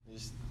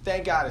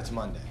thank God it's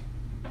Monday,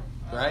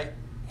 right?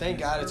 Thank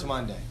God it's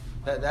Monday.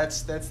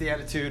 That's the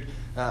attitude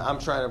I'm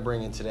trying to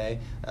bring in today,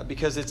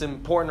 because it's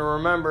important to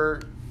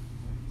remember.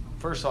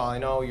 First of all, I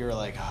know you're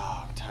like,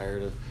 oh, I'm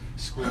tired of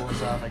school and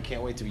stuff. I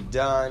can't wait to be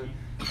done.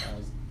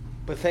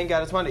 But thank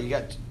God it's Monday. You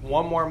got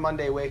one more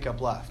Monday wake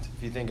up left,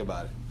 if you think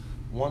about it.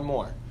 One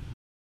more.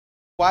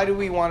 Why do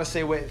we want to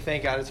say,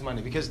 thank God it's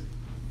Monday? Because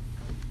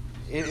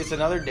it's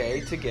another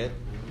day to get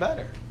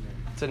better.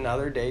 It's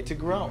another day to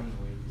grow.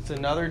 It's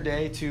another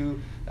day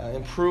to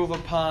improve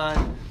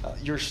upon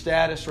your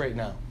status right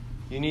now.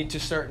 You need to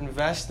start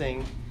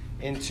investing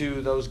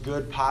into those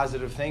good,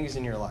 positive things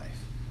in your life.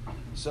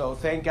 So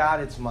thank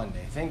God it's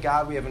Monday. Thank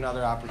God we have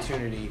another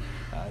opportunity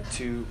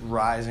to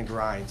rise and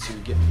grind, to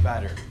get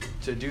better,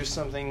 to do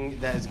something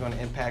that is going to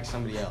impact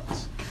somebody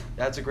else.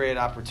 That's a great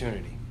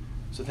opportunity.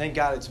 So thank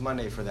God it's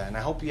Monday for that. And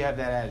I hope you have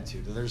that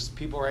attitude. There's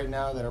people right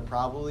now that are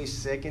probably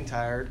sick and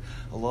tired,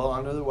 a little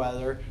under the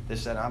weather. They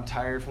said, I'm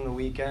tired from the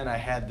weekend. I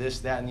had this,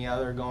 that, and the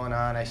other going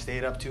on. I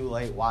stayed up too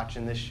late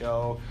watching this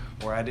show,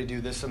 or I had to do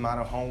this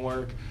amount of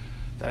homework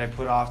that I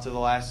put off to the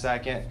last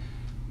second.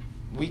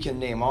 We can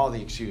name all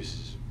the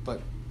excuses, but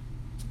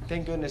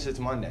thank goodness it's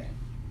Monday.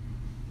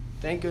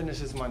 Thank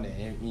goodness it's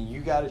Monday. And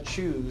you got to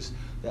choose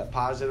that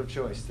positive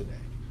choice today.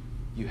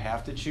 You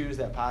have to choose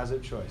that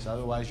positive choice.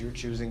 Otherwise, you're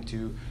choosing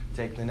to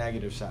take the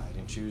negative side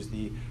and choose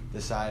the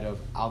side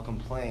of, I'll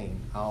complain,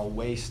 I'll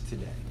waste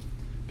today.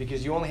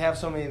 Because you only have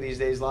so many of these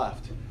days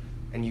left,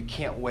 and you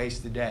can't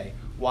waste a day.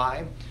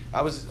 Why?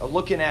 I was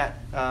looking at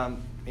a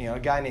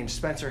guy named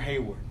Spencer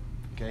Hayward.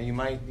 Okay, you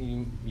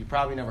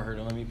probably never heard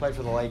of him. He played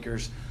for the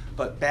Lakers.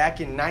 But back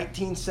in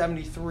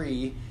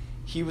 1973,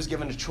 he was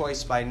given a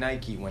choice by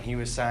Nike when he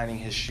was signing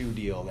his shoe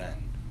deal then.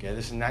 Okay,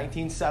 this is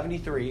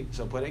 1973,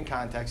 so put it in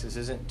context. This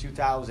isn't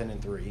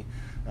 2003.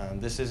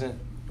 This isn't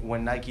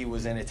when Nike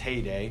was in its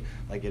heyday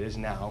like it is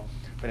now.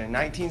 But in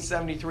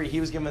 1973, he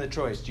was given the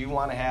choice. Do you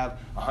want to have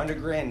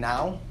 $100,000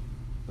 now?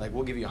 Like,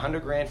 we'll give you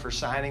 $100,000 for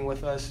signing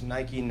with us,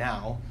 Nike,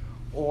 now.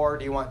 Or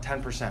do you want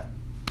 10%?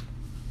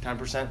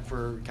 10%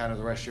 for kind of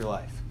the rest of your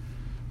life.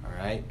 All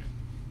right?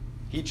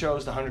 He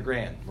chose the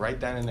 $100,000 right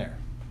then and there.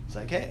 It's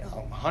like, hey,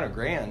 $100,000,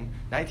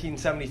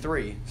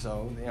 1973.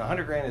 So,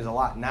 $100,000 is a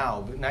lot now,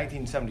 but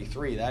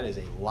 1973, that is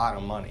a lot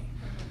of money.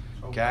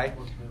 Okay?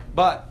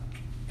 But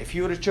if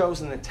you would have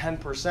chosen the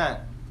 10%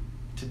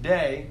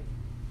 today,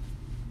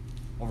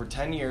 over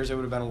 10 years, it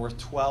would have been worth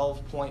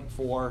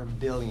 $12.4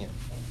 billion.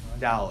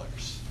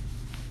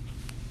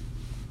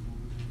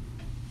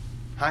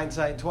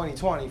 Hindsight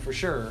 2020 for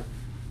sure,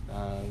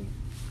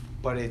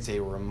 but it's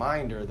a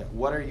reminder that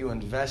what are you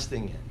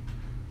investing in?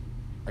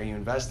 Are you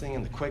investing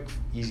in the quick,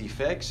 easy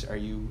fix? Are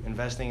you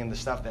investing in the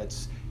stuff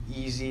that's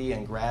easy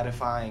and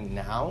gratifying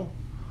now?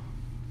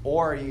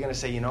 Or are you going to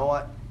say, you know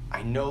what?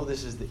 I know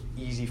this is the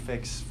easy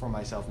fix for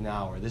myself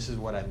now, or this is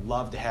what I'd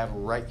love to have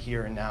right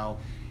here and now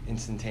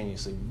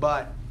instantaneously.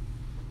 But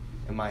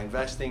am I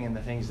investing in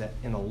the things that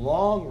in the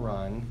long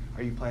run,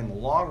 are you playing the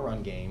long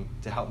run game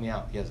to help me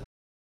out? Yes.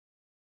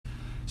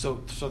 So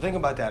think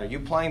about that. Are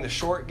you playing the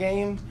short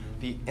game,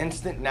 the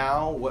instant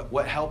now,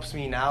 what helps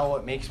me now,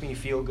 what makes me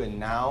feel good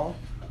now?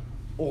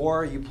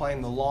 Or are you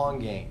playing the long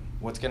game?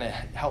 What's going to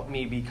help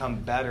me become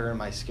better in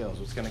my skills?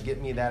 What's going to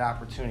get me that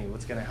opportunity?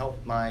 What's going to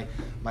help my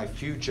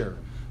future?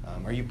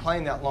 Are you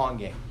playing that long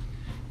game?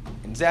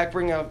 And Zach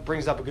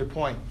brings up a good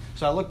point.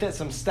 So I looked at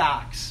some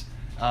stocks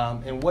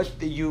and what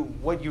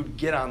you'd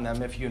get on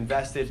them if you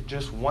invested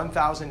just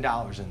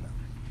 $1,000 in them.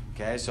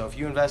 Okay, so if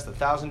you invest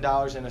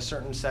 $1,000 in a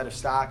certain set of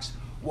stocks,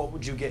 what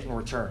would you get in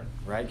return,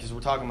 right? Because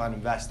we're talking about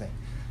investing,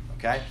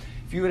 okay?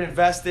 If you had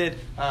invested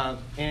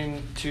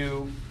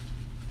into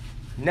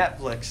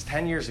Netflix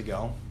 10 years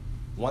ago,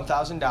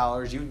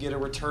 $1,000, you'd get a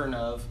return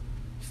of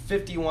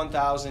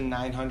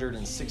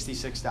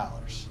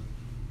 $51,966.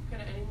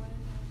 Can anyone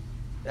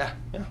invest?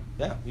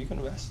 Yeah, you can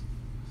invest.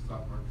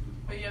 Stock market.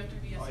 But you have to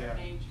be a certain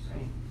age,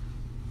 right?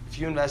 If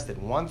you invested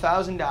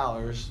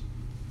 $1,000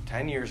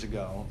 10 years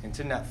ago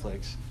into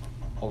Netflix,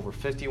 over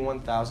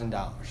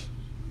 $51,000.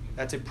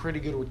 That's a pretty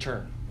good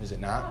return, is it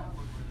not?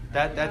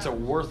 That's a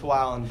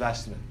worthwhile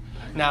investment.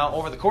 Now,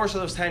 over the course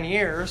of those 10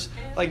 years,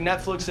 like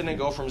Netflix didn't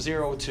go from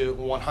 0 to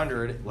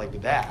 100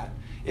 like that.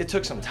 It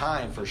took some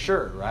time for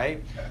sure,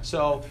 right?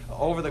 So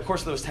over the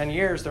course of those 10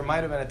 years, there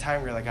might have been a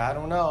time where you're like, I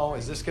don't know,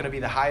 is this going to be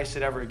the highest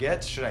it ever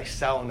gets? Should I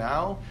sell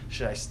now?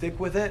 Should I stick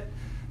with it?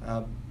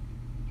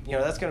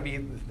 That's going to be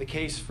the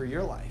case for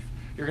your life.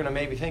 You're going to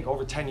maybe think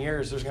over 10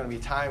 years, there's going to be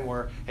a time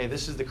where, hey,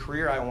 this is the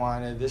career I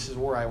wanted, this is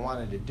where I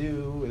wanted to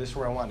do, this is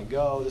where I want to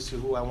go, this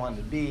is who I wanted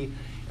to be.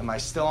 Am I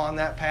still on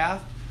that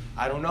path?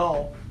 I don't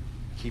know.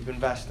 Keep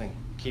investing.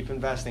 Keep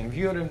investing. If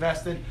you had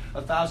invested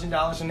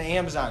 $1,000 into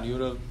Amazon, you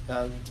would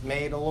have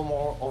made a little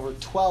more, over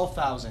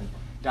 $12,000.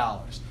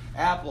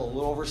 Apple, a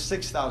little over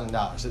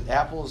 $6,000.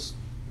 Apple's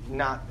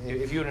not,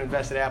 if you had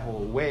invested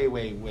Apple way,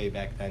 way, way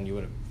back then, you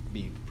would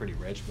be pretty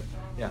rich, but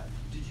yeah.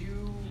 Did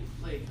you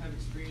have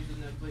experience with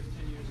Netflix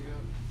 10 years ago?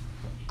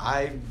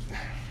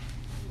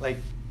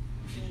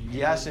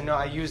 Yes and no.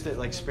 I used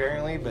it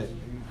sparingly, but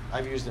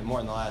I've used it more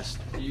in the last.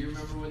 Do you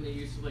remember when they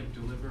used to like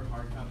deliver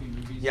hard copy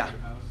movies Yeah. to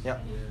your house? Yeah.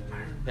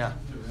 Yeah.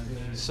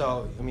 Yeah.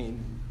 So, I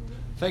mean,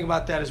 think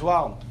about that as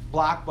well.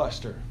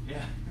 Blockbuster.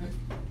 Yeah.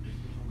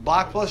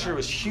 Blockbuster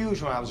was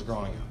huge when I was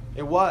growing up.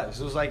 It was.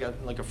 It was like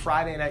a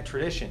Friday night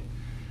tradition.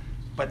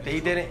 But they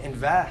didn't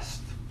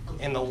invest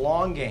in the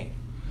long game.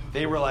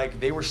 They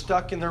were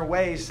stuck in their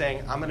ways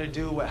saying, I'm going to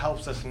do what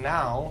helps us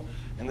now,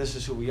 and this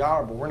is who we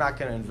are, but we're not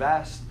going to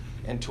invest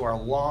into our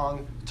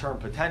long-term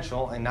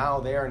potential, and now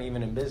they aren't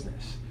even in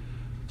business.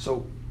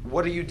 So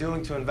what are you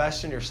doing to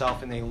invest in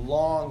yourself in a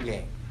long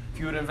game? If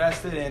you had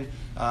invested in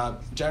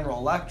General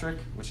Electric,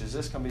 which is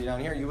this company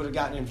down here, you would have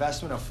gotten an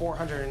investment of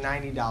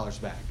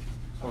 $490 back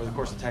over the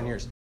course of 10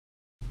 years.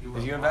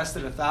 If you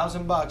invested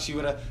 $1,000, you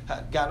would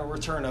have gotten a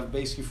return of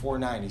basically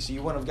 $490. So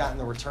you wouldn't have gotten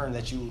the return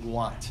that you would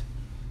want.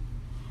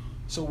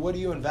 So what are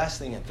you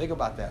investing in? Think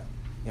about that.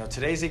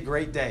 Today's a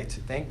great day.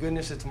 Thank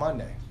goodness it's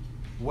Monday.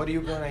 What are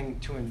you going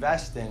to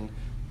invest in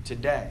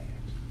today,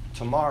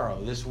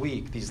 tomorrow, this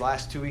week, these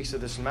last 2 weeks of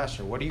the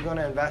semester? What are you going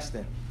to invest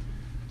in?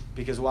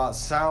 Because while it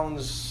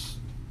sounds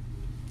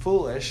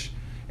foolish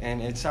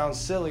and it sounds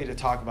silly to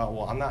talk about,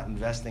 well, I'm not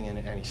investing in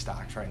any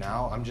stocks right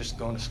now. I'm just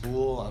going to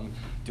school. I'm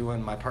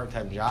doing my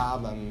part-time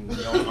job. I'm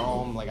going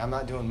home. I'm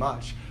not doing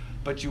much.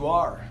 But you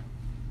are.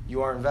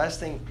 You are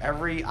investing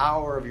every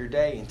hour of your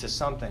day into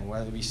something,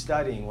 whether it be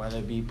studying, whether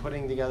it be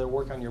putting together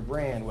work on your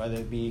brand, whether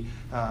it be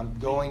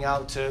going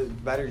out to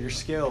better your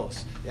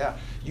skills. Yeah,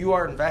 you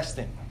are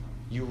investing.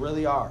 You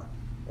really are.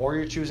 Or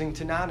you're choosing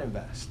to not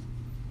invest.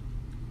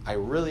 I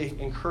really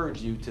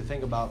encourage you to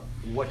think about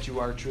what you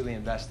are truly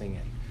investing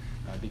in.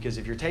 Because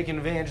if you're taking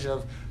advantage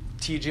of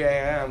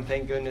TGIM,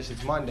 thank goodness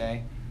it's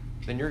Monday,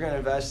 then you're going to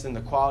invest in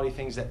the quality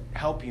things that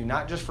help you,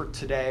 not just for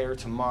today or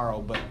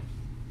tomorrow, but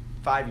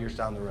 5 years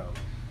down the road,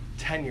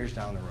 10 years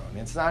down the road. And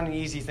it's not an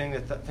easy thing to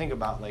think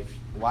about, like,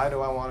 why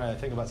do I want to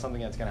think about something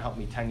that's going to help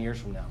me 10 years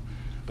from now?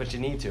 But you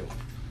need to.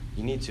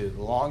 You need to.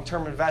 The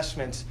long-term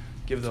investments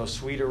give those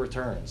sweeter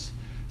returns.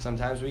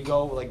 Sometimes we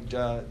go, like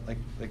the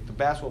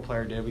basketball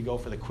player did, we go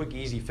for the quick,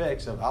 easy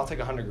fix of, I'll take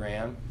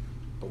 $100,000,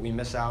 but we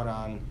miss out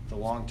on the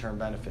long-term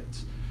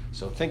benefits.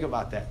 So think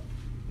about that.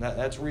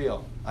 That's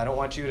real. I don't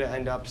want you to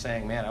end up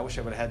saying, man, I wish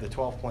I would have had the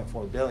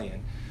 $12.4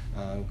 billion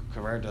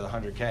compared to the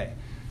 $100K.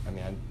 I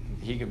mean,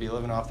 he could be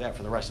living off that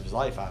for the rest of his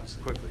life,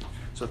 obviously, quickly.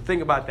 So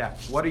think about that.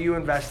 What are you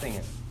investing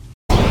in?